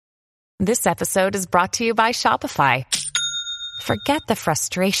This episode is brought to you by Shopify. Forget the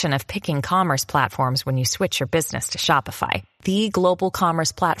frustration of picking commerce platforms when you switch your business to Shopify, the global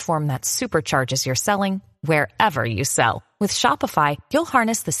commerce platform that supercharges your selling wherever you sell. With Shopify, you'll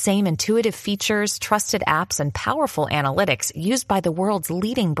harness the same intuitive features, trusted apps, and powerful analytics used by the world's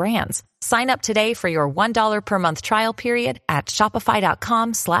leading brands. Sign up today for your $1 per month trial period at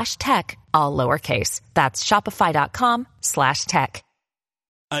shopify.com/tech, all lowercase. That's shopify.com/tech.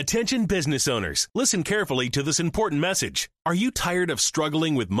 Attention business owners, listen carefully to this important message. Are you tired of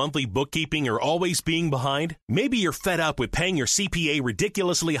struggling with monthly bookkeeping or always being behind? Maybe you're fed up with paying your CPA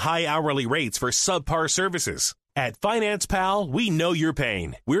ridiculously high hourly rates for subpar services. At Finance Pal, we know your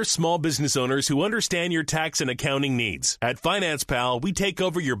pain. We're small business owners who understand your tax and accounting needs. At Finance Pal, we take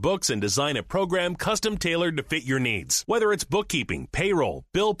over your books and design a program custom tailored to fit your needs. Whether it's bookkeeping, payroll,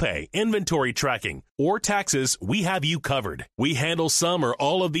 bill pay, inventory tracking, or taxes, we have you covered. We handle some or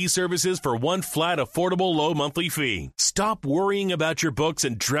all of these services for one flat, affordable, low monthly fee. Stop worrying about your books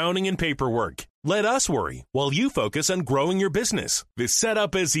and drowning in paperwork. Let us worry while you focus on growing your business. The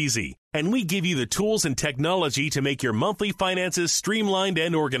setup is easy, and we give you the tools and technology to make your monthly finances streamlined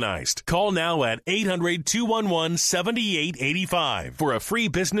and organized. Call now at 800-211-7885 for a free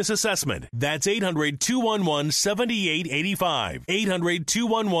business assessment. That's 800-211-7885.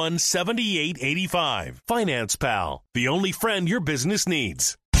 800-211-7885. Finance Pal, the only friend your business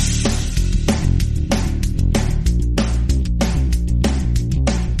needs.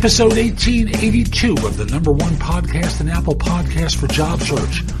 Episode 1882 of the number one podcast and Apple Podcast for job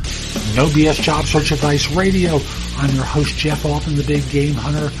search. No BS Job Search Advice Radio. I'm your host, Jeff Altman, the Big Game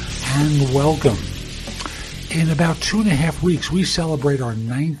Hunter, and welcome. In about 2.5 weeks, we celebrate our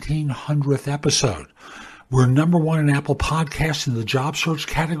 1900th episode. We're number one in Apple Podcasts in the job search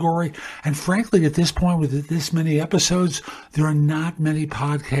category. And frankly, at this point, with this many episodes, there are not many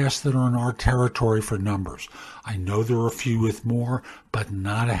podcasts that are in our territory for numbers. I know there are a few with more, but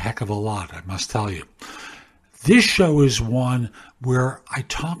not a heck of a lot, I must tell you. This show is one where I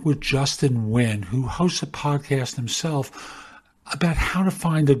talk with Justin Wynn, who hosts a podcast himself, about how to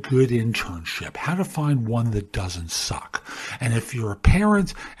find a good internship, how to find one that doesn't suck. And if you're a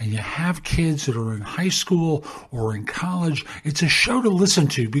parent and you have kids that are in high school or in college, it's a show to listen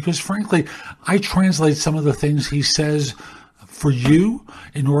to because, frankly, I translate some of the things he says for you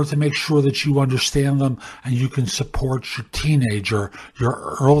in order to make sure that you understand them and you can support your teenager,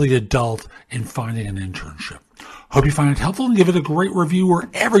 your early adult in finding an internship. Hope you find it helpful and give it a great review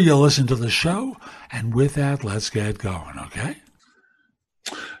wherever you listen to the show. And with that, let's get going, okay?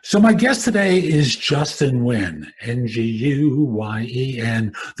 So my guest today is Justin Wynn,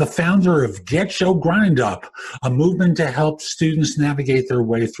 Nguyen, the founder of Get Your Grind Up, a movement to help students navigate their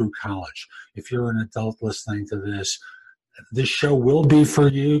way through college. If you're an adult listening to this show will be for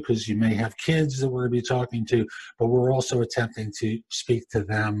you because you may have kids that we're going to be talking to, but we're also attempting to speak to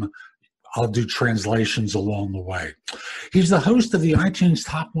them. I'll do translations along the way. He's the host of the iTunes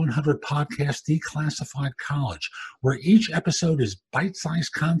Top 100 podcast, Declassified College, where each episode is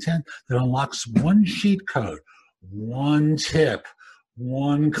bite-sized content that unlocks one cheat code, one tip,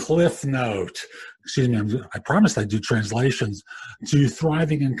 one cliff note. Excuse me, I promised I'd do translations to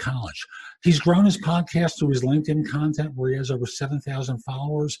thriving in college. He's grown his podcast through his LinkedIn content, where he has over 7,000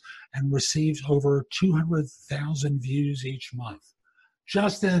 followers and receives over 200,000 views each month.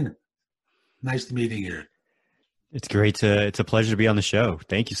 Justin, nice to meeting you. It's a pleasure to be on the show.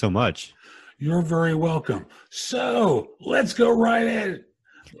 Thank you so much. You're very welcome. So let's go right at it.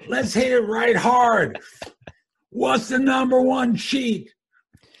 Let's hit it right hard. What's the number one cheat?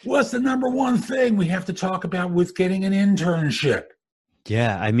 What's the number one thing we have to talk about with getting an internship?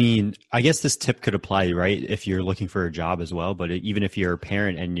 Yeah, I mean, I guess this tip could apply, right, if you're looking for a job as well. But even if you're a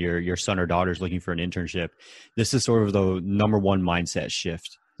parent and your son or daughter is looking for an internship, this is sort of the number one mindset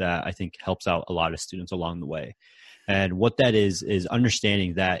shift that I think helps out a lot of students along the way. And what that is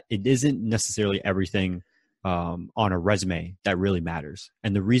understanding that it isn't necessarily everything on a resume that really matters.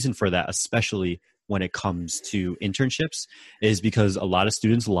 And the reason for that, especially when it comes to internships, is because a lot of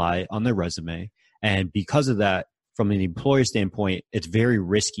students lie on their resume. And because of that, from an employer standpoint, it's very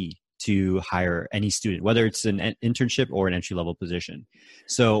risky to hire any student, whether it's an internship or an entry-level position.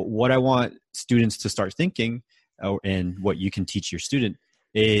 So what I want students to start thinking, and what you can teach your student,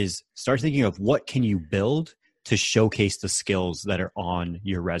 is start thinking of what can you build to showcase the skills that are on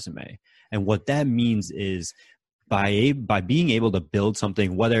your resume. And what that means is by being able to build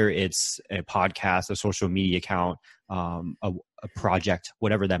something, whether it's a podcast, a social media account, a project,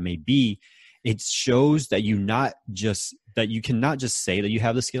 whatever that may be, it shows that you cannot just say that you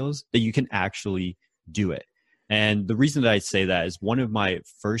have the skills, that you can actually do it. And the reason that I say that is one of my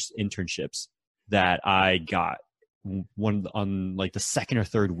first internships that I got, one on like the second or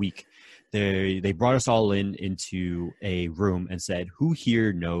third week, they brought us all into a room and said, who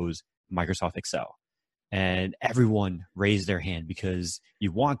here knows Microsoft Excel? And everyone raised their hand because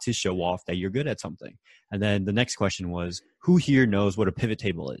you want to show off that you're good at something. And then the next question was, who here knows what a pivot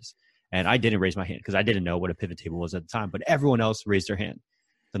table is? And I didn't raise my hand because I didn't know what a pivot table was at the time, but everyone else raised their hand.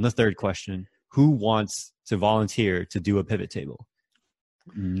 Then the third question, who wants to volunteer to do a pivot table?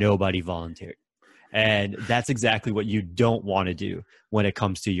 Nobody volunteered. And that's exactly what you don't want to do when it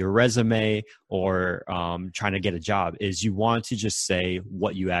comes to your resume or trying to get a job, is you want to just say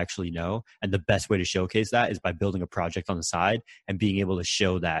what you actually know. And the best way to showcase that is by building a project on the side and being able to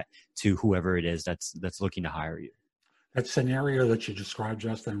show that to whoever it is that's looking to hire you. That scenario that you described,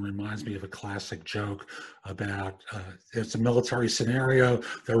 Justin, reminds me of a classic joke about it's a military scenario.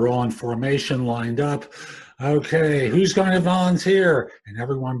 They're all in formation, lined up. Okay, who's going to volunteer? And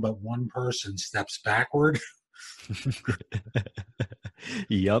everyone but one person steps backward.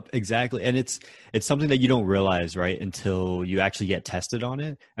 Yep, exactly. And it's something that you don't realize, right, until you actually get tested on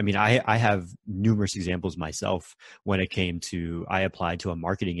it. I mean, I have numerous examples myself when it came to, I applied to a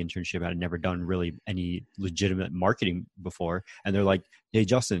marketing internship. I had never done really any legitimate marketing before. And they're like, hey,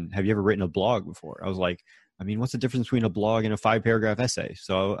 Justin, have you ever written a blog before? I was like, I mean, what's the difference between a blog and a 5-paragraph essay?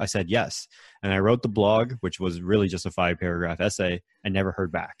 So I said yes. And I wrote the blog, which was really just a 5-paragraph essay, and never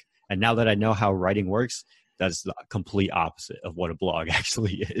heard back. And now that I know how writing works, that's the complete opposite of what a blog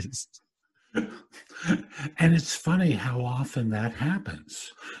actually is. And it's funny how often that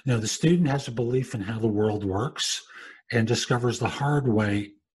happens. You know, the student has a belief in how the world works and discovers the hard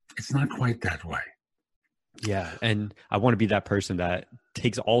way it's not quite that way. Yeah, and I want to be that person that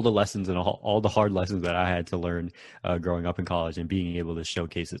takes all the lessons and all the hard lessons that I had to learn growing up in college and being able to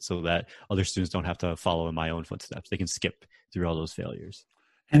showcase it so that other students don't have to follow in my own footsteps. They can skip through all those failures.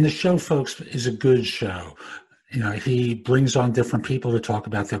 And the show, folks, is a good show. You know, he brings on different people to talk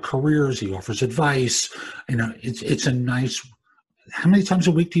about their careers. He offers advice. You know, it's a nice. How many times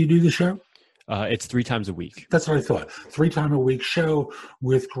a week do you do the show? It's 3 times a week. That's what I thought. 3 times a week show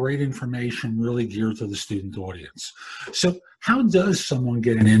with great information, really geared to the student audience. So how does someone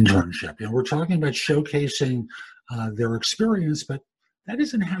get an internship? You know, we're talking about showcasing their experience, but that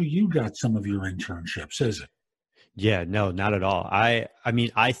isn't how you got some of your internships, is it? Yeah, no, not at all. I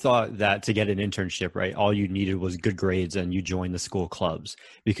mean, I thought that to get an internship, right, all you needed was good grades and you joined the school clubs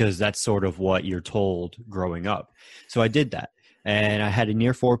because that's sort of what you're told growing up. So I did that. And I had a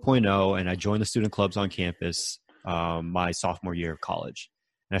near 4.0 and I joined the student clubs on campus my sophomore year of college.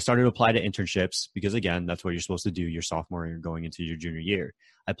 And I started to apply to internships because, again, that's what you're supposed to do your sophomore year going into your junior year.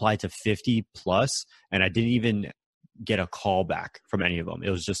 I applied to 50 plus and I didn't even get a call back from any of them.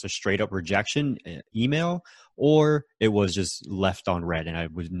 It was just a straight up rejection email, or it was just left on red and I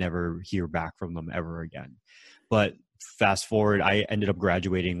would never hear back from them ever again. But fast forward, I ended up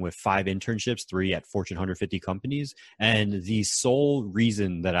graduating with 5 internships, 3 at Fortune 150 companies. And the sole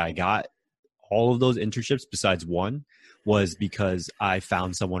reason that I got all of those internships besides one was because I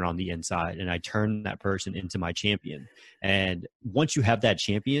found someone on the inside and I turned that person into my champion. And once you have that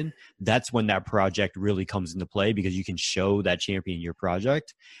champion, that's when that project really comes into play because you can show that champion your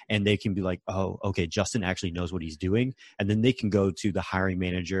project and they can be like, oh, okay, Justin actually knows what he's doing. And then they can go to the hiring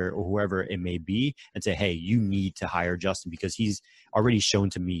manager or whoever it may be and say, hey, you need to hire Justin because he's already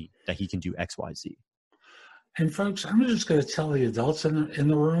shown to me that he can do X, Y, Z. And folks, I'm just going to tell the adults in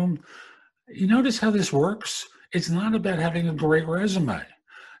the room, you notice how this works? It's not about having a great resume.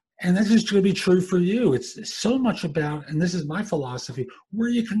 And this is going to be true for you. It's so much about, and this is my philosophy, where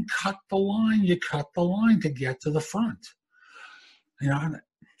you can cut the line. You cut the line to get to the front. You know,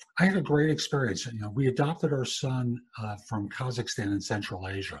 I had a great experience. You know, we adopted our son from Kazakhstan in Central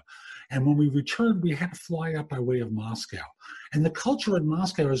Asia. And when we returned, we had to fly up by way of Moscow. And the culture in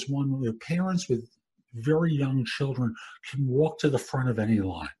Moscow is one where parents with very young children can walk to the front of any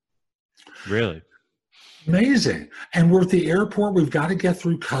line. Really? Amazing. And we're at the airport. We've got to get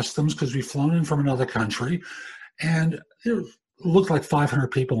through customs because we've flown in from another country. And there looked like 500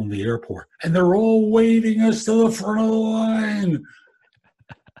 people in the airport. And they're all waving us to the front of the line.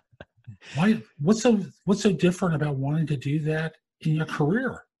 Why? What's so different about wanting to do that in your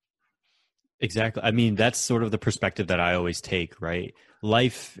career? Exactly. I mean, that's sort of the perspective that I always take, right?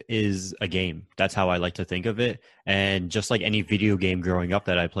 Life is a game. That's how I like to think of it. And just like any video game growing up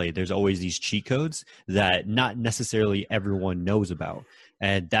that I played, there's always these cheat codes that not necessarily everyone knows about.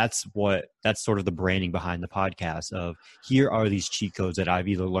 And that's sort of the branding behind the podcast of here are these cheat codes that I've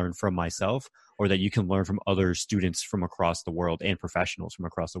either learned from myself or that you can learn from other students from across the world and professionals from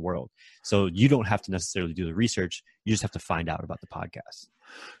across the world. So you don't have to necessarily do the research. You just have to find out about the podcast.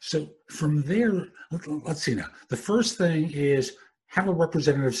 So from there, let's see now. The first thing is have a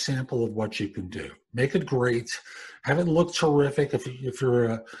representative sample of what you can do. Make it great. Have it look terrific if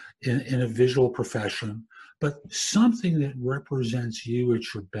you're in a visual profession, but something that represents you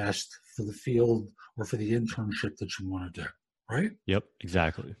at your best for the field or for the internship that you want to do, right? Yep,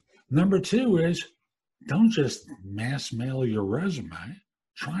 exactly. Number two is don't just mass mail your resume.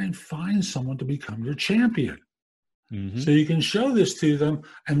 Try and find someone to become your champion. Mm-hmm. So you can show this to them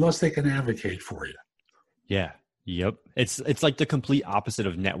unless they can advocate for you. Yeah. Yep. It's like the complete opposite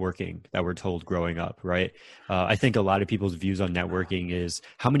of networking that we're told growing up, right? I think a lot of people's views on networking is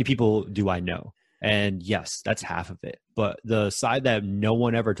how many people do I know? And yes, that's half of it. But the side that no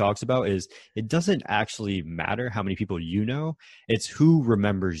one ever talks about is it doesn't actually matter how many people you know. It's who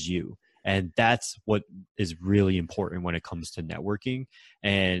remembers you. And that's what is really important when it comes to networking.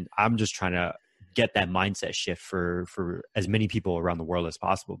 And I'm just trying to get that mindset shift for as many people around the world as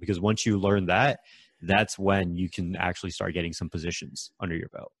possible. Because once you learn that, that's when you can actually start getting some positions under your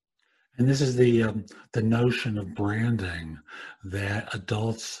belt. And this is the notion of branding that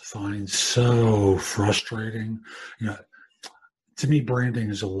adults find so frustrating. You know, to me, branding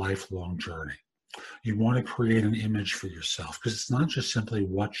is a lifelong journey. You want to create an image for yourself because it's not just simply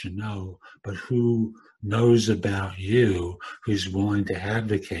what you know, but who knows about you, who's willing to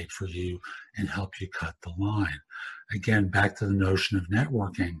advocate for you and help you cut the line. Again, back to the notion of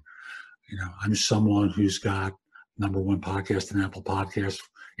networking. You know, I'm someone who's got #1 podcast and Apple Podcasts,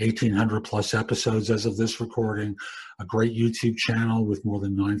 1,800 plus episodes as of this recording, a great YouTube channel with more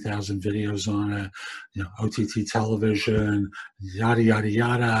than 9,000 videos on it, you know, OTT television, yada, yada,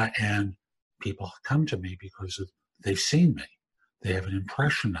 yada. And people come to me because they've seen me. They have an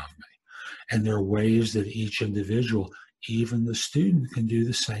impression of me. And there are ways that each individual, even the student, can do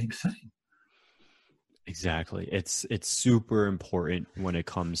the same thing. Exactly. It's super important when it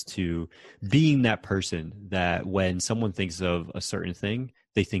comes to being that person that when someone thinks of a certain thing,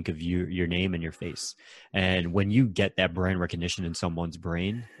 they think of you, your name and your face. And when you get that brand recognition in someone's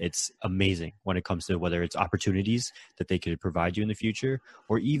brain, it's amazing when it comes to whether it's opportunities that they could provide you in the future,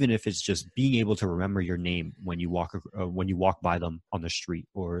 or even if it's just being able to remember your name when you walk by them on the street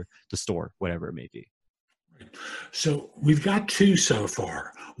or the store, whatever it may be. So we've got 2 so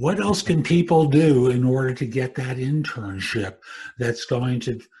far. What else can people do in order to get that internship that's going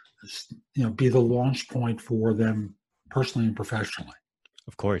to, you know, be the launch point for them personally and professionally?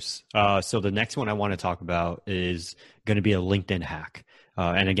 Of course. So the next one I want to talk about is going to be a LinkedIn hack.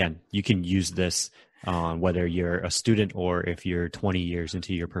 And again, you can use this whether you're a student or if you're 20 years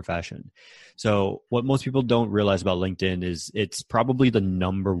into your profession. So what most people don't realize about LinkedIn is it's probably the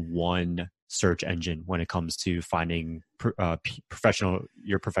 #1 search engine when it comes to finding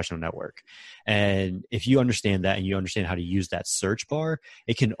your professional network. And if you understand that and you understand how to use that search bar,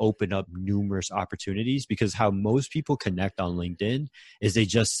 it can open up numerous opportunities, because how most people connect on LinkedIn is they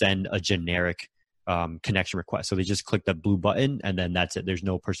just send a generic connection request. So they just click that blue button and then that's it. There's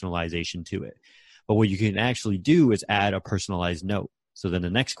no personalization to it. But what you can actually do is add a personalized note. So then the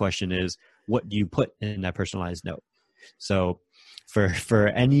next question is, what do you put in that personalized note? So for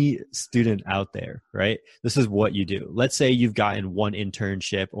any student out there, right, this is what you do. Let's say you've gotten one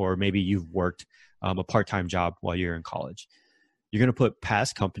internship, or maybe you've worked a part-time job while you're in college. You're going to put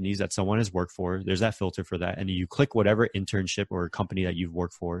past companies that someone has worked for. There's that filter for that. And you click whatever internship or company that you've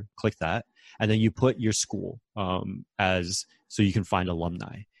worked for, click that. And then you put your school so you can find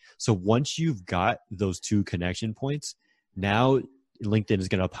alumni. So once you've got those 2 connection points, now LinkedIn is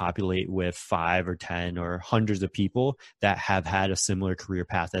going to populate with 5 or 10 or hundreds of people that have had a similar career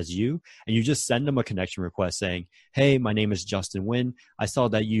path as you. And you just send them a connection request saying, hey, my name is Justin Wynn. I saw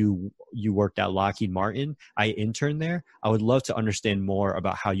that you worked at Lockheed Martin. I interned there. I would love to understand more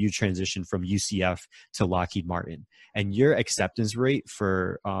about how you transitioned from UCF to Lockheed Martin. And your acceptance rate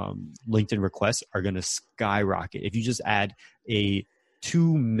for LinkedIn requests are going to skyrocket if you just add a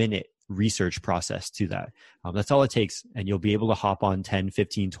 2-minute research process to that. That's all it takes. And you'll be able to hop on 10,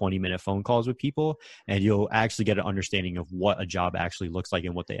 15, 20-minute phone calls with people, and you'll actually get an understanding of what a job actually looks like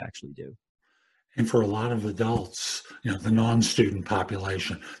and what they actually do. And for a lot of adults, you know, the non-student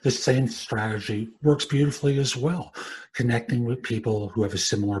population, this same strategy works beautifully as well. Connecting with people who have a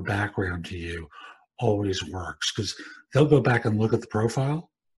similar background to you always works, because they'll go back and look at the profile,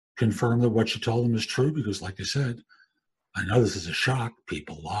 confirm that what you told them is true, because like you said, I know this is a shock,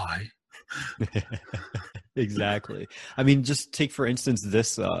 people lie. Exactly. I mean, just take for instance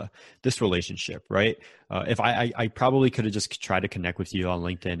this this relationship, right? If I probably could have just tried to connect with you on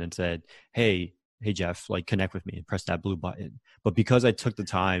LinkedIn and said, hey Jeff, like connect with me and press that blue button. But because I took the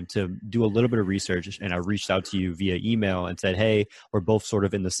time to do a little bit of research and I reached out to you via email and said, hey, we're both sort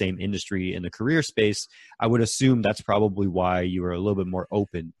of in the same industry in the career space, I would assume that's probably why you were a little bit more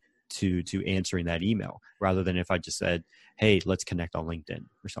open to answering that email rather than if I just said, hey, let's connect on LinkedIn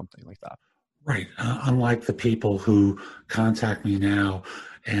or something like that. Right. Unlike the people who contact me now,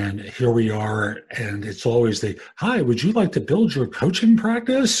 and here we are, and it's always hi, would you like to build your coaching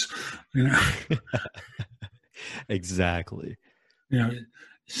practice? You know, Exactly. you know,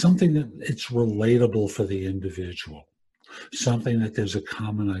 something that it's relatable for the individual, something that there's a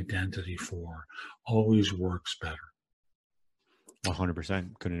common identity for, always works better.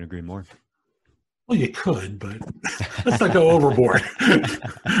 100%. Couldn't agree more. Well, you could, but let's not go overboard.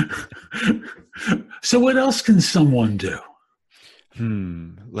 So what else can someone do?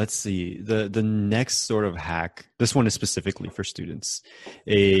 Let's see. The next sort of hack, this one is specifically for students,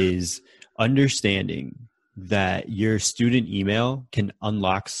 is understanding that your student email can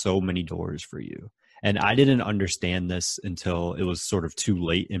unlock so many doors for you. And I didn't understand this until it was sort of too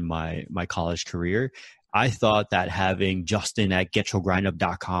late in my college career. I thought that having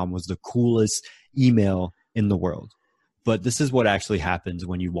Justin@getyourgrindup.com was the coolest email in the world. But this is what actually happens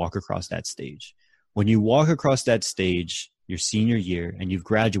when you walk across that stage. When you walk across that stage, your senior year, and you've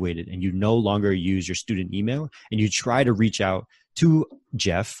graduated and you no longer use your student email and you try to reach out to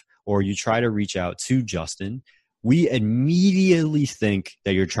Jeff or you try to reach out to Justin, we immediately think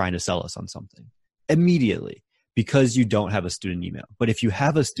that you're trying to sell us on something. Immediately. Because you don't have a student email. But if you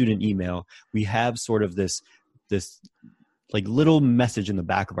have a student email, we have sort of this like little message in the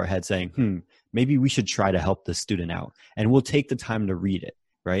back of our head saying, maybe we should try to help this student out. And we'll take the time to read it,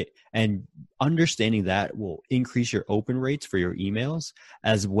 right? And understanding that will increase your open rates for your emails,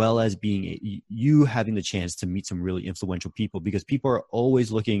 as well as you having the chance to meet some really influential people, because people are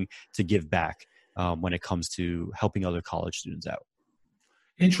always looking to give back when it comes to helping other college students out.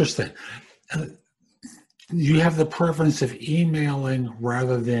 Interesting. You have the preference of emailing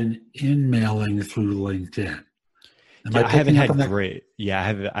rather than in-mailing through LinkedIn. Yeah, I haven't had great.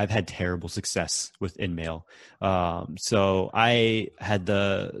 Yeah, I've had terrible success with InMail. So I had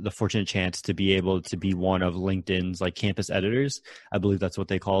the fortunate chance to be able to be one of LinkedIn's like campus editors. I believe that's what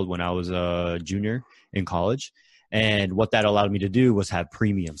they called when I was a junior in college. And what that allowed me to do was have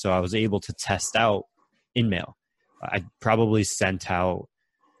premium. So I was able to test out InMail. I probably sent out,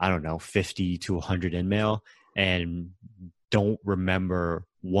 50 to 100 InMail, and don't remember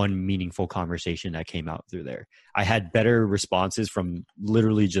one meaningful conversation that came out through there. I had better responses from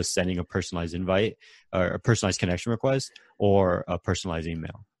literally just sending a personalized invite or a personalized connection request or a personalized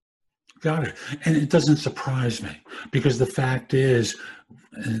email. Got it. And it doesn't surprise me because the fact is,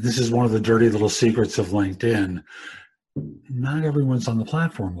 this is one of the dirty little secrets of LinkedIn. Not everyone's on the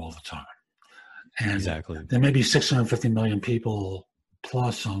platform all the time. And exactly. There may be 650 million people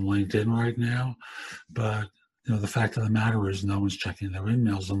plus on LinkedIn right now, but the fact of the matter is no one's checking their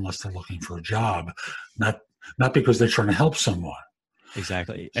emails unless they're looking for a job, not because they're trying to help someone.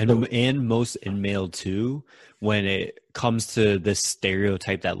 Exactly. And most InMail too, when it comes to this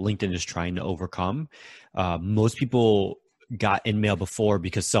stereotype that LinkedIn is trying to overcome, most people got InMail before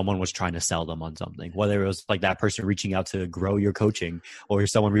because someone was trying to sell them on something, whether it was like that person reaching out to grow your coaching or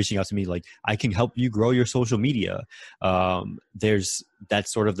someone reaching out to me like, I can help you grow your social media. There's that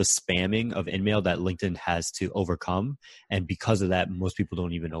sort of the spamming of InMail that LinkedIn has to overcome. And because of that, most people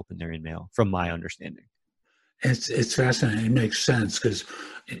don't even open their InMail from my understanding. It's fascinating. It makes sense because,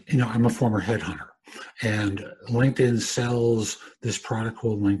 I'm a former headhunter. And LinkedIn sells this product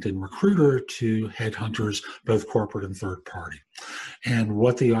called LinkedIn Recruiter to headhunters, both corporate and third party. And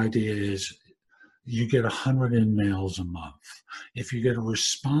what the idea is, you get 100 InMails a month. If you get a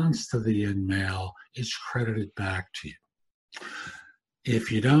response to the InMail, it's credited back to you.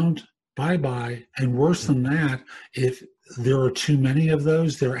 If you don't, bye-bye. And worse than that, if there are too many of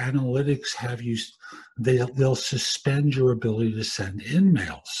those, their analytics they'll suspend your ability to send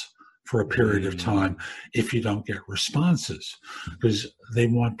InMails for a period of time if you don't get responses, because they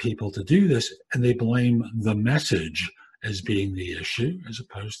want people to do this and they blame the message as being the issue as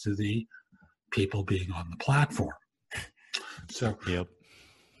opposed to the people being on the platform. So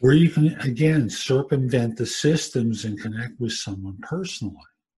where you can, again, circumvent the systems and connect with someone personally,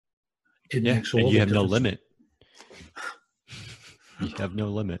 it makes all the difference. You have no limit. You have no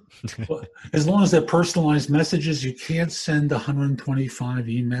limit. Well, as long as they're personalized messages, you can't send 125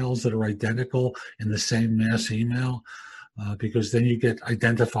 emails that are identical in the same mass email. because then you get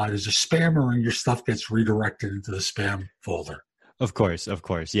identified as a spammer and your stuff gets redirected into the spam folder. Of course.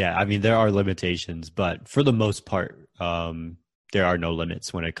 Yeah. I mean, there are limitations, but for the most part, there are no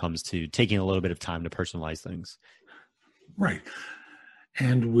limits when it comes to taking a little bit of time to personalize things. Right.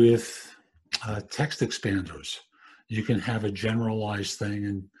 And with text expanders, you can have a generalized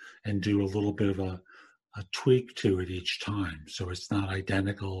thing and do a little bit of a tweak to it each time. So it's not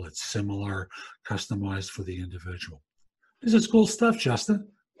identical, it's similar, customized for the individual. This is cool stuff, Justin.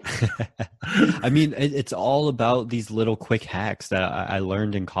 I mean, it's all about these little quick hacks that I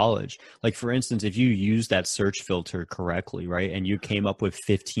learned in college. Like, for instance, if you use that search filter correctly, right, and you came up with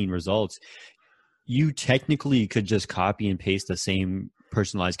 15 results, you technically could just copy and paste the same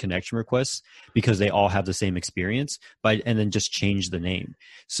personalized connection requests because they all have the same experience, and then just change the name.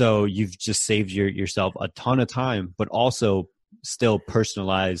 So you've just saved yourself a ton of time, but also still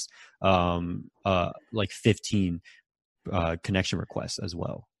personalized like 15 connection requests as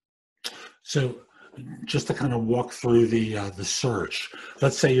well. So just to kind of walk through the search,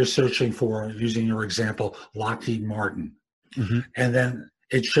 let's say you're searching for, using your example, Lockheed Martin, and then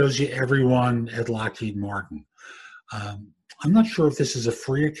it shows you everyone at Lockheed Martin. I'm not sure if this is a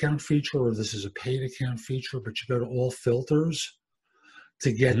free account feature or this is a paid account feature, but you go to all filters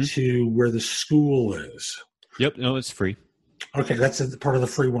to get to where the school is. Yep. No, it's free. Okay, that's a part of the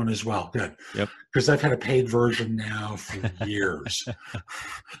free one as well. Good. Yep. Because I've had a paid version now for years. So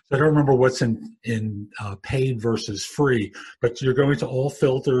I don't remember what's in paid versus free, but you're going to all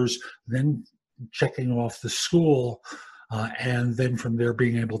filters, then checking off the school, and then from there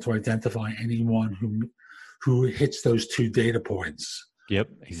being able to identify anyone who hits those two data points. Yep,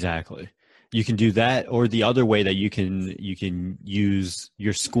 exactly. You can do that, or the other way that you can use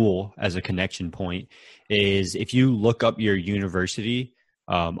your school as a connection point is if you look up your university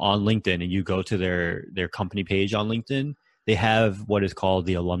on LinkedIn and you go to their company page on LinkedIn, they have what is called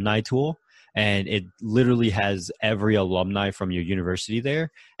the alumni tool. And it literally has every alumni from your university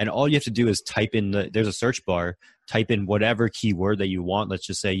there. And all you have to do is type in, there's a search bar, type in whatever keyword that you want. Let's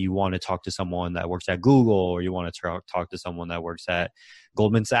just say you want to talk to someone that works at Google, or you want to talk to someone that works at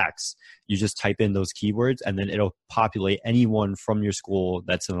Goldman Sachs. You just type in those keywords and then it'll populate anyone from your school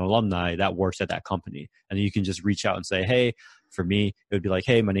that's an alumni that works at that company. And then you can just reach out and say, hey, for me, it would be like,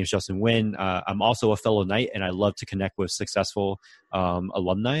 hey, my name is Justin Nguyen. I'm also a fellow Knight and I love to connect with successful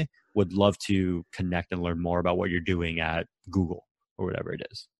alumni. Would love to connect and learn more about what you're doing at Google or whatever it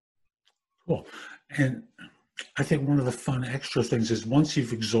is. Cool. And I think one of the fun extra things is once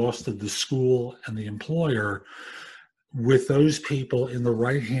you've exhausted the school and the employer, with those people in the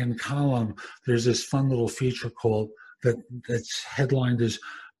right-hand column, there's this fun little feature called that's headlined as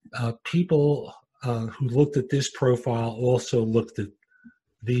people who looked at this profile also looked at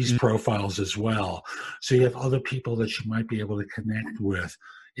these profiles as well. So you have other people that you might be able to connect with.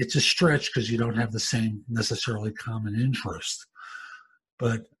 It's a stretch because you don't have the same necessarily common interest,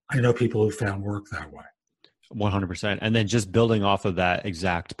 but I know people who found work that way. 100%. And then just building off of that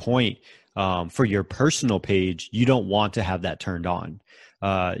exact point, for your personal page, you don't want to have that turned on.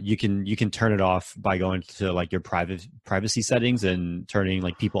 You can turn it off by going to like your privacy settings and turning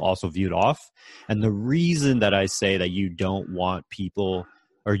like people also viewed off. And the reason that I say that you don't want people,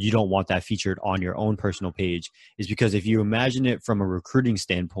 or you don't want that featured on your own personal page, is because if you imagine it from a recruiting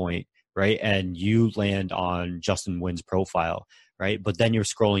standpoint, right, and you land on Justin Nguyen's profile, right, but then you're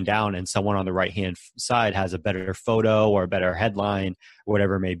scrolling down and someone on the right-hand side has a better photo or a better headline or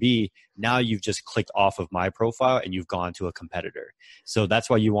whatever it may be, now you've just clicked off of my profile and you've gone to a competitor. So that's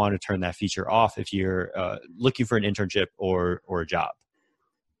why you want to turn that feature off if you're looking for an internship or a job.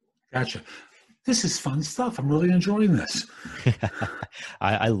 Gotcha. This is fun stuff. I'm really enjoying this.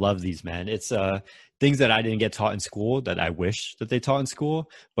 I love these, man. It's things that I didn't get taught in school that I wish that they taught in school,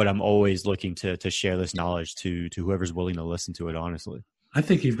 but I'm always looking to share this knowledge to whoever's willing to listen to it, honestly. I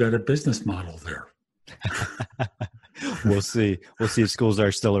think you've got a business model there. We'll see. We'll see if schools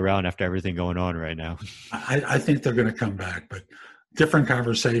are still around after everything going on right now. I think they're going to come back, but different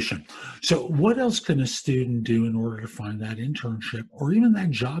conversation. So what else can a student do in order to find that internship or even that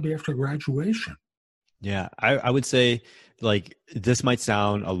job after graduation? Yeah, I would say like this might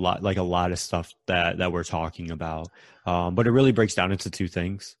sound a lot like a lot of stuff that we're talking about, but it really breaks down into two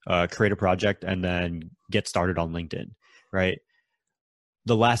things: create a project and then get started on LinkedIn, right?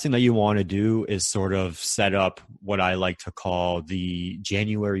 The last thing that you want to do is sort of set up what I like to call the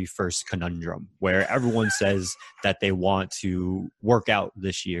January 1st conundrum, where everyone says that they want to work out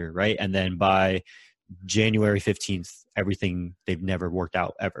this year, right? And then by January 15th, they've never worked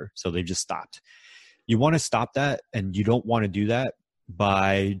out ever. So they've just stopped. You want to stop that, and you don't want to do that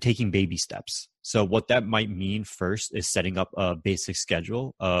by taking baby steps. So what that might mean first is setting up a basic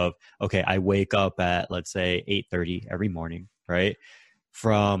schedule of, okay, I wake up at, let's say, 8:30 every morning, right?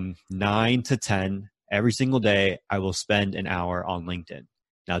 From 9 to 10 every single day, I will spend an hour on LinkedIn.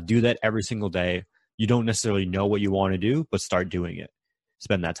 Now do that every single day. You don't necessarily know what you want to do, but start doing it.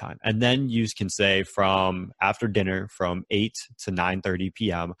 Spend that time. And then you can say from after dinner, from 8 to 9:30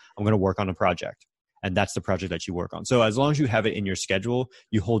 p.m., I'm going to work on a project. And that's the project that you work on. So as long as you have it in your schedule,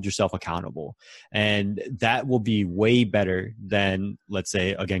 you hold yourself accountable. And that will be way better than, let's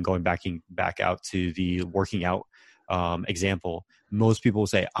say, again, going back out to the working out example. Most people will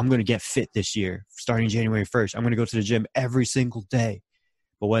say, I'm going to get fit this year, starting January 1st. I'm going to go to the gym every single day.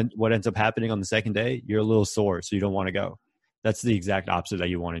 But what ends up happening on the second day, you're a little sore, so you don't want to go. That's the exact opposite that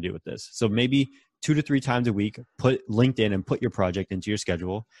you want to do with this. So maybe 2 to 3 times a week, put LinkedIn and put your project into your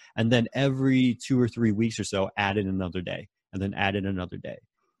schedule. And then every 2 or 3 weeks or so, add in another day, and then add in another day.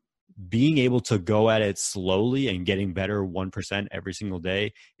 Being able to go at it slowly and getting better 1% every single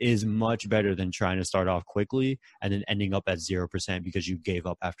day is much better than trying to start off quickly and then ending up at 0% because you gave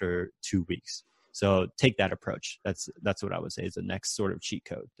up after 2 weeks. So take that approach. That's what I would say is the next sort of cheat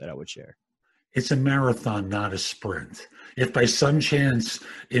code that I would share. It's a marathon, not a sprint. If by some chance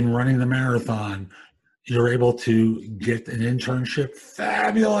in running the marathon, you're able to get an internship,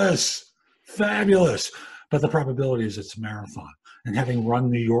 fabulous. But the probability is it's a marathon. And having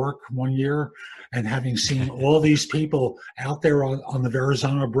run New York one year and having seen all these people out there on the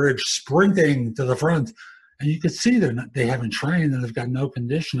Verrazano Bridge sprinting to the front, and you could see they haven't trained and they've got no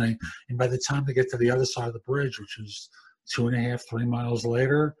conditioning. And by the time they get to the other side of the bridge, which is 2.5, 3 miles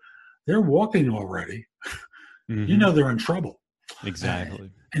later, they're walking already. Mm-hmm. You know they're in trouble.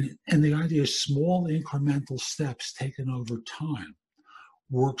 Exactly. And the idea is small incremental steps taken over time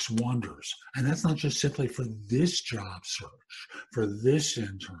works wonders. And that's not just simply for this job search, for this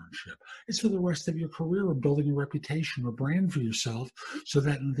internship. It's for the rest of your career of building a reputation or brand for yourself so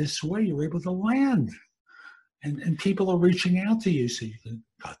that in this way you're able to land. And people are reaching out to you so you can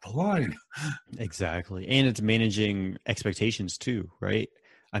cut the line. Exactly. And it's managing expectations too, right?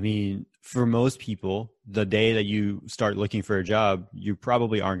 I mean, for most people, the day that you start looking for a job, you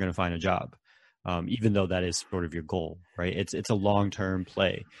probably aren't going to find a job, even though that is sort of your goal, right? It's a long-term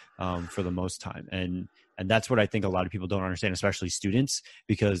play for the most time. And that's what I think a lot of people don't understand, especially students,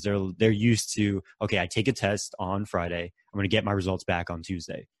 because they're used to, okay, I take a test on Friday. I'm going to get my results back on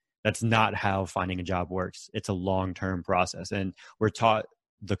Tuesday. That's not how finding a job works. It's a long-term process. And we're taught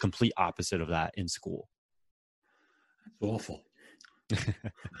the complete opposite of that in school. That's awful.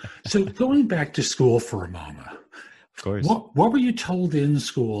 So going back to school for a moment, of course, what were you told in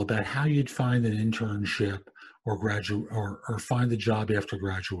school about how you'd find an internship or or find a job after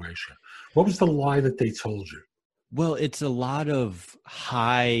graduation? What was the lie that they told you? Well, it's a lot of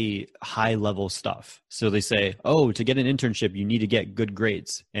high level stuff. So they say, oh, to get an internship, you need to get good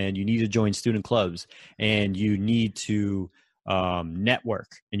grades and you need to join student clubs and you need to network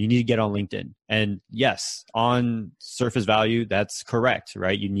and you need to get on LinkedIn. And yes, on surface value, that's correct,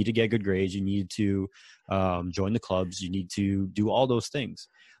 right? You need to get good grades. You need to join the clubs. You need to do all those things.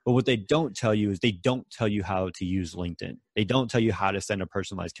 But what they don't tell you is they don't tell you how to use LinkedIn. They don't tell you how to send a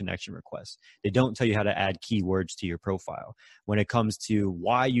personalized connection request. They don't tell you how to add keywords to your profile. When it comes to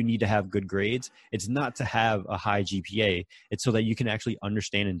why you need to have good grades, it's not to have a high GPA. It's so that you can actually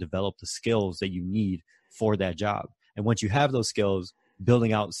understand and develop the skills that you need for that job. And once you have those skills,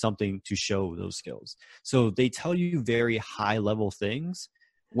 building out something to show those skills. So they tell you very high level things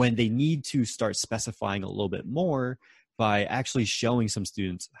when they need to start specifying a little bit more by actually showing some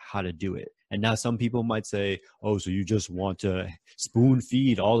students how to do it. And now some people might say, oh, so you just want to spoon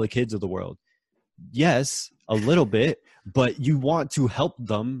feed all the kids of the world. Yes, a little bit, but you want to help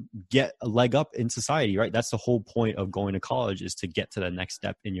them get a leg up in society, right? That's the whole point of going to college, is to get to the next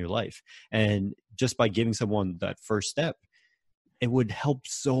step in your life. And just by giving someone that first step, it would help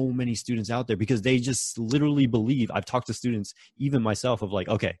so many students out there because they just literally believe. I've talked to students, even myself, of like,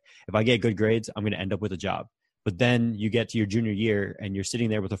 okay, if I get good grades, I'm going to end up with a job. But then you get to your junior year and you're sitting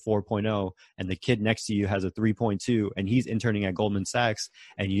there with a 4.0 and the kid next to you has a 3.2 and he's interning at Goldman Sachs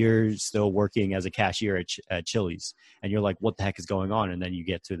and you're still working as a cashier at Chili's. And you're like, what the heck is going on? And then you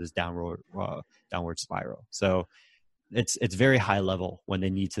get to this downward spiral. So it's very high level when they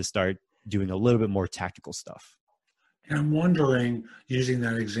need to start doing a little bit more tactical stuff. And I'm wondering, using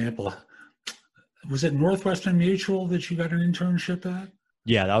that example, was it Northwestern Mutual that you got an internship at?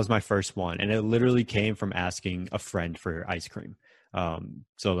 Yeah, that was my first one. And it literally came from asking a friend for ice cream.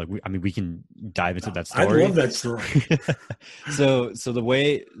 So like, we can dive into that story. I love that story.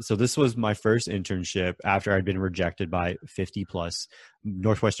 So this was my first internship after I'd been rejected by 50 plus,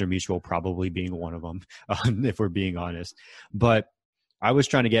 Northwestern Mutual probably being one of them, if we're being honest. But I was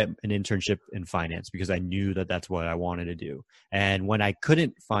trying to get an internship in finance because I knew that that's what I wanted to do. And when I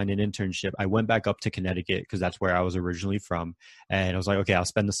couldn't find an internship, I went back up to Connecticut because that's where I was originally from. And I was like, okay, I'll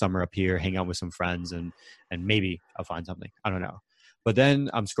spend the summer up here, hang out with some friends, and maybe I'll find something. I don't know. But then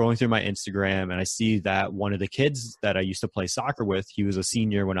I'm scrolling through my Instagram and I see that one of the kids that I used to play soccer with, he was a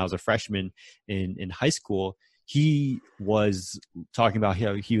senior when I was a freshman in high school. He was talking about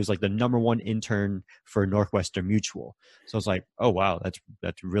how he was like the #1 intern for Northwestern Mutual. So I was like, oh, wow,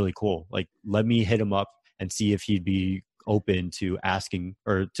 that's really cool. Like, let me hit him up and see if he'd be open to asking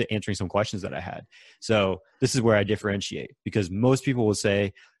or to answering some questions that I had. So this is where I differentiate, because most people will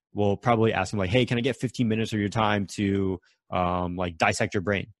say, will probably ask him like, hey, can I get 15 minutes of your time to like dissect your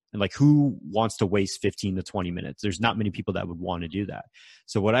brain? And like, who wants to waste 15 to 20 minutes? There's not many people that would want to do that.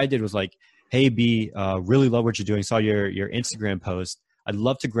 So what I did was like, hey, B, really love what you're doing. Saw your Instagram post. I'd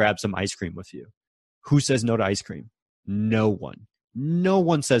love to grab some ice cream with you. Who says no to ice cream? No one. No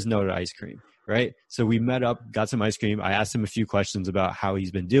one says no to ice cream, right? So we met up, got some ice cream. I asked him a few questions about how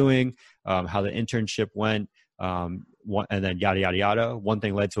he's been doing, how the internship went, and then yada, yada, yada. One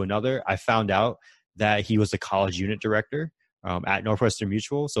thing led to another. I found out that he was the college unit director at Northwestern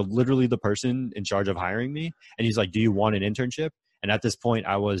Mutual. So literally the person in charge of hiring me. And he's like, do you want an internship? And at this point,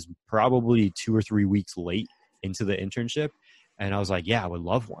 I was probably 2 or 3 weeks late into the internship. And I was like, yeah, I would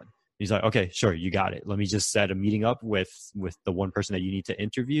love one. He's like, okay, sure, you got it. Let me just set a meeting up with the one person that you need to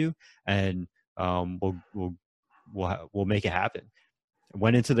interview, and we'll make it happen. I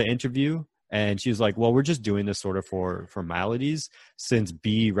went into the interview, and she was like, well, we're just doing this sort of for formalities. Since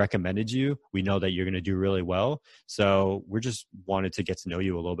B recommended you, we know that you're going to do really well. So we're just wanted to get to know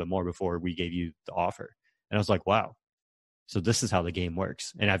you a little bit more before we gave you the offer. And I was like, wow. So this is how the game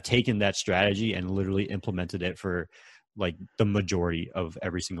works. And I've taken that strategy and literally implemented it for like the majority of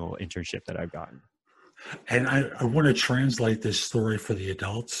every single internship that I've gotten. And I want to translate this story for the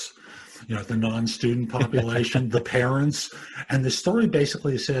adults, the non-student population, the parents. And the story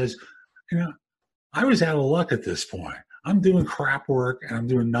basically says, I was out of luck at this point. I'm doing crap work and I'm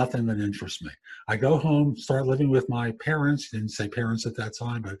doing nothing that interests me. I go home, start living with my parents. Didn't say parents at that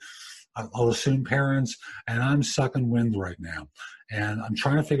time, but I'll assume parents, and I'm sucking wind right now. And I'm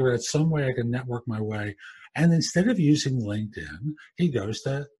trying to figure out some way I can network my way. And instead of using LinkedIn, he goes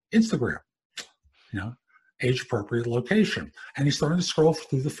to Instagram, age-appropriate location. And he's starting to scroll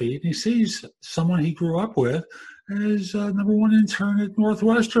through the feed, and he sees someone he grew up with as #1 intern at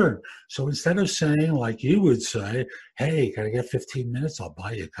Northwestern. So instead of saying, like you would say, hey, can I get 15 minutes? I'll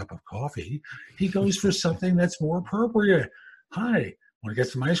buy you a cup of coffee. He goes for something that's more appropriate. Hi. Want to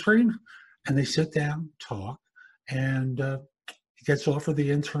get some ice cream? And they sit down, talk, and he gets offered the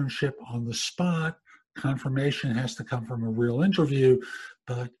internship on the spot. Confirmation has to come from a real interview,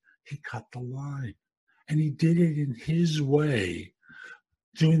 but he cut the line. And he did it in his way,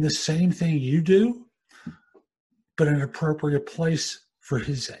 doing the same thing you do, but in an appropriate place for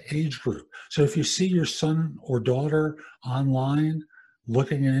his age group. So if you see your son or daughter online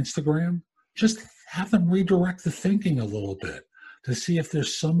looking at Instagram, just have them redirect the thinking a little bit to see if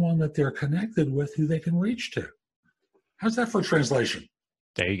there's someone that they're connected with who they can reach to. How's that for translation?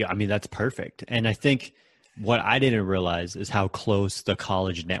 There you go. I mean, that's perfect. And I think what I didn't realize is how close the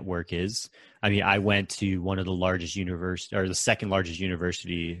college network is. I mean, I went to one of the largest university, or the second largest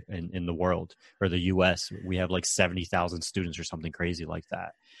university in the world, or the US. We have like 70,000 students or something crazy like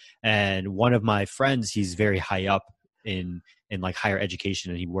that. And one of my friends, he's very high up in like higher education,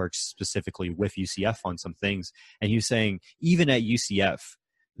 and he works specifically with UCF on some things. And he was saying, even at UCF,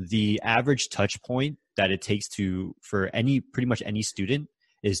 the average touch point that it takes for pretty much any student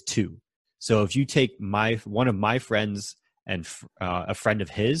is 2. So if you take one of my friends and a friend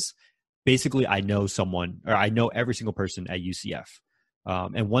of his, basically I know someone, or I know every single person at UCF.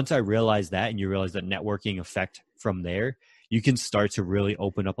 And once I realized that, and you realize that networking effect from there, you can start to really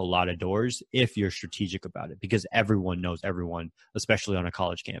open up a lot of doors if you're strategic about it, because everyone knows everyone, especially on a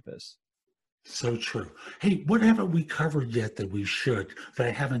college campus. So true. Hey, what haven't we covered yet that we should, that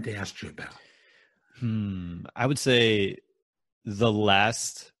I haven't asked you about? I would say the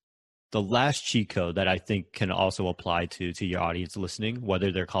last cheat code that I think can also apply to your audience listening,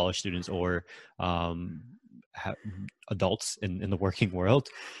 whether they're college students or adults in the working world,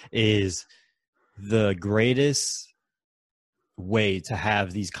 is the greatest way to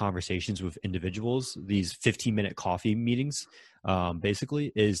have these conversations with individuals, these 15-minute coffee meetings,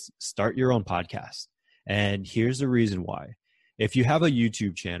 basically, is start your own podcast. And here's the reason why. if you have a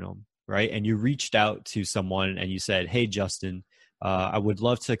YouTube channel, right, and you reached out to someone and you said, hey, Justin, I would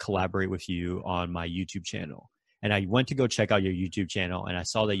love to collaborate with you on my YouTube channel. And I went to go check out your YouTube channel and I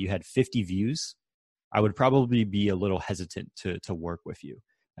saw that you had 50 views. I would probably be a little hesitant to work with you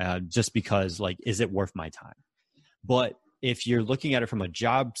just because, like, is it worth my time? But if you're looking at it from a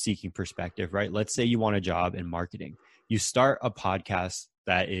job seeking perspective, right? Let's say you want a job in marketing. You start a podcast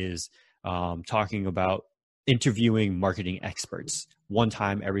that is talking about interviewing marketing experts one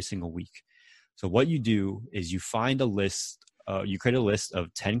time every single week. So what you do is you find a list, you create a list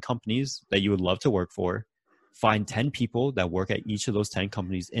of 10 companies that you would love to work for, find 10 people that work at each of those 10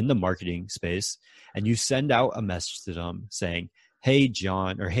 companies in the marketing space, and you send out a message to them saying, hey,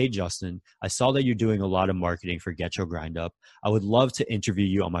 John, or hey, Justin, I saw that you're doing a lot of marketing for Get Your Grind Up. I would love to interview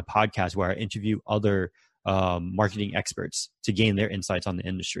you on my podcast where I interview other marketing experts to gain their insights on the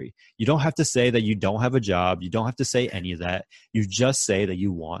industry. You don't have to say that you don't have a job. You don't have to say any of that. You just say that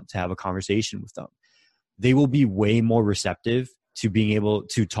you want to have a conversation with them. They will be way more receptive to being able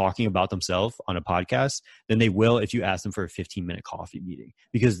to talking about themselves on a podcast than they will if you ask them for a 15-minute coffee meeting,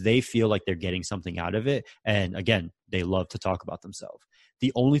 because they feel like they're getting something out of it. And again, they love to talk about themselves.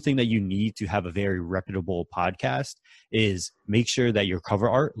 The only thing that you need to have a very reputable podcast is make sure that your cover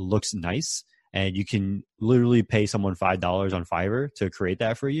art looks nice, and you can literally pay someone $5 on Fiverr to create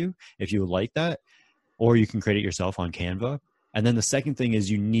that for you if you would like that, or you can create it yourself on Canva. And then the second thing is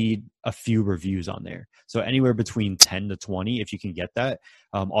you need a few reviews on there. So anywhere between 10 to 20, if you can get that,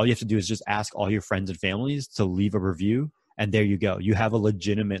 all you have to do is just ask all your friends and families to leave a review. And there you go. You have a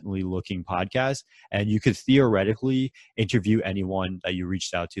legitimately looking podcast, and you could theoretically interview anyone that you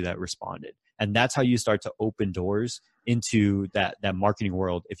reached out to that responded. And that's how you start to open doors into that marketing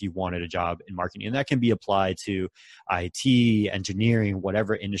world if you wanted a job in marketing. And that can be applied to IT, engineering,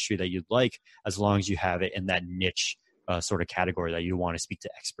 whatever industry that you'd like, as long as you have it in that niche sort of category that you want to speak to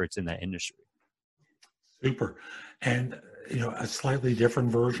experts in that industry. Super. And, a slightly different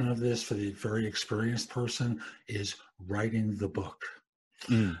version of this for the very experienced person is writing the book.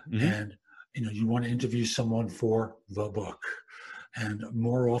 Mm-hmm. And, you want to interview someone for the book. And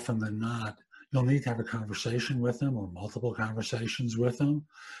more often than not, you'll need to have a conversation with them or multiple conversations with them.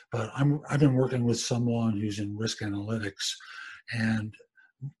 But I've been working with someone who's in risk analytics, and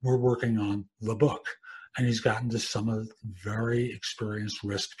we're working on the book. And he's gotten to some of the very experienced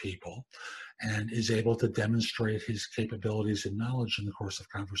risk people and is able to demonstrate his capabilities and knowledge in the course of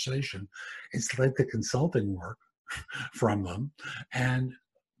conversation. It's like the consulting work from them and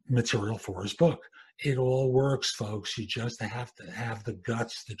material for his book. It all works, folks. You just have to have the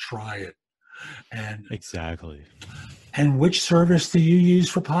guts to try it. And exactly. And which service do you use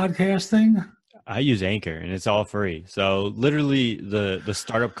for podcasting? I use Anchor, and it's all free. So literally the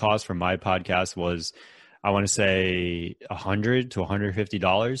startup cost for my podcast was, I want to say $100 to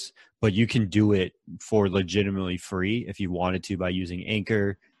 $150, but you can do it for legitimately free if you wanted to by using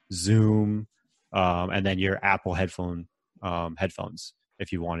Anchor, Zoom, and then your Apple headphones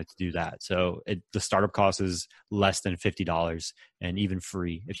if you wanted to do that. So the startup cost is less than $50 and even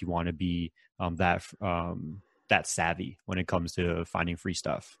free if you want to be that savvy when it comes to finding free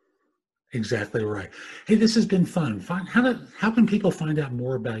stuff. Exactly right. Hey, this has been fun. How can people find out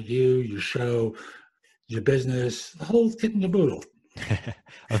more about you, your show, your business, the whole kit and caboodle?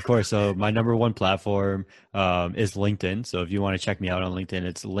 Of course. So my number one platform is LinkedIn. So if you want to check me out on LinkedIn,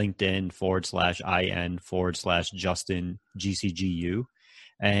 it's LinkedIn/IN/Justin GCGU.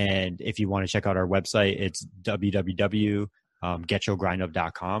 And if you want to check out our website, it's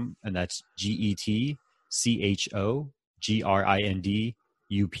www.getchogrindup.com. And that's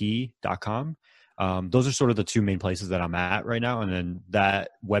GETCHOGRINDUP.com. Those are sort of the two main places that I'm at right now. And then that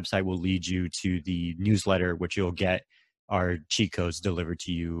website will lead you to the newsletter, which you'll get our cheat codes delivered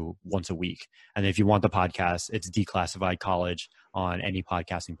to you once a week. And if you want the podcast, it's Declassified College on any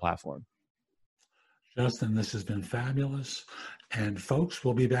podcasting platform. Justin, this has been fabulous. And folks,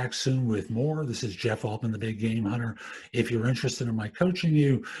 we'll be back soon with more. This is Jeff Altman, the Big Game Hunter. If you're interested in my coaching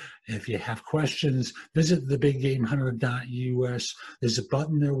you, if you have questions, visit thebiggamehunter.us. There's a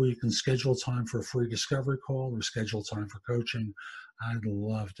button there where you can schedule time for a free discovery call or schedule time for coaching. I'd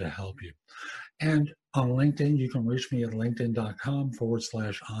love to help you. And on LinkedIn, you can reach me at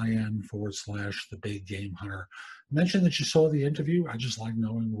linkedin.com/IN/thebiggamehunter. Mention that you saw the interview. I just like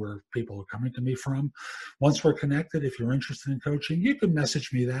knowing where people are coming to me from. Once we're connected, if you're interested in coaching, you can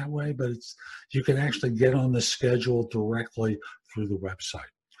message me that way, but you can actually get on the schedule directly through the website.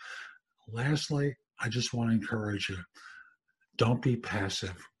 Lastly, I just want to encourage you, don't be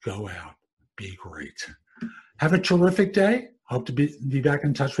passive. Go out. Be great. Have a terrific day. Hope to be back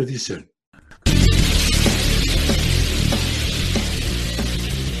in touch with you soon.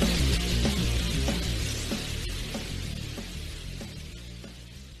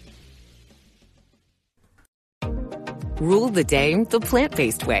 Rule the day the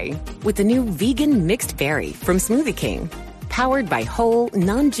plant-based way with the new vegan mixed berry from Smoothie King. Powered by whole,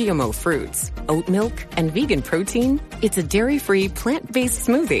 non-GMO fruits, oat milk, and vegan protein, it's a dairy-free, plant-based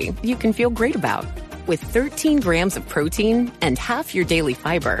smoothie you can feel great about. With 13 grams of protein and half your daily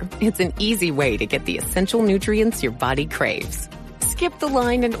fiber, it's an easy way to get the essential nutrients your body craves. Skip the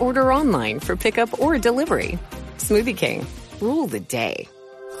line and order online for pickup or delivery. Smoothie King. Rule the day.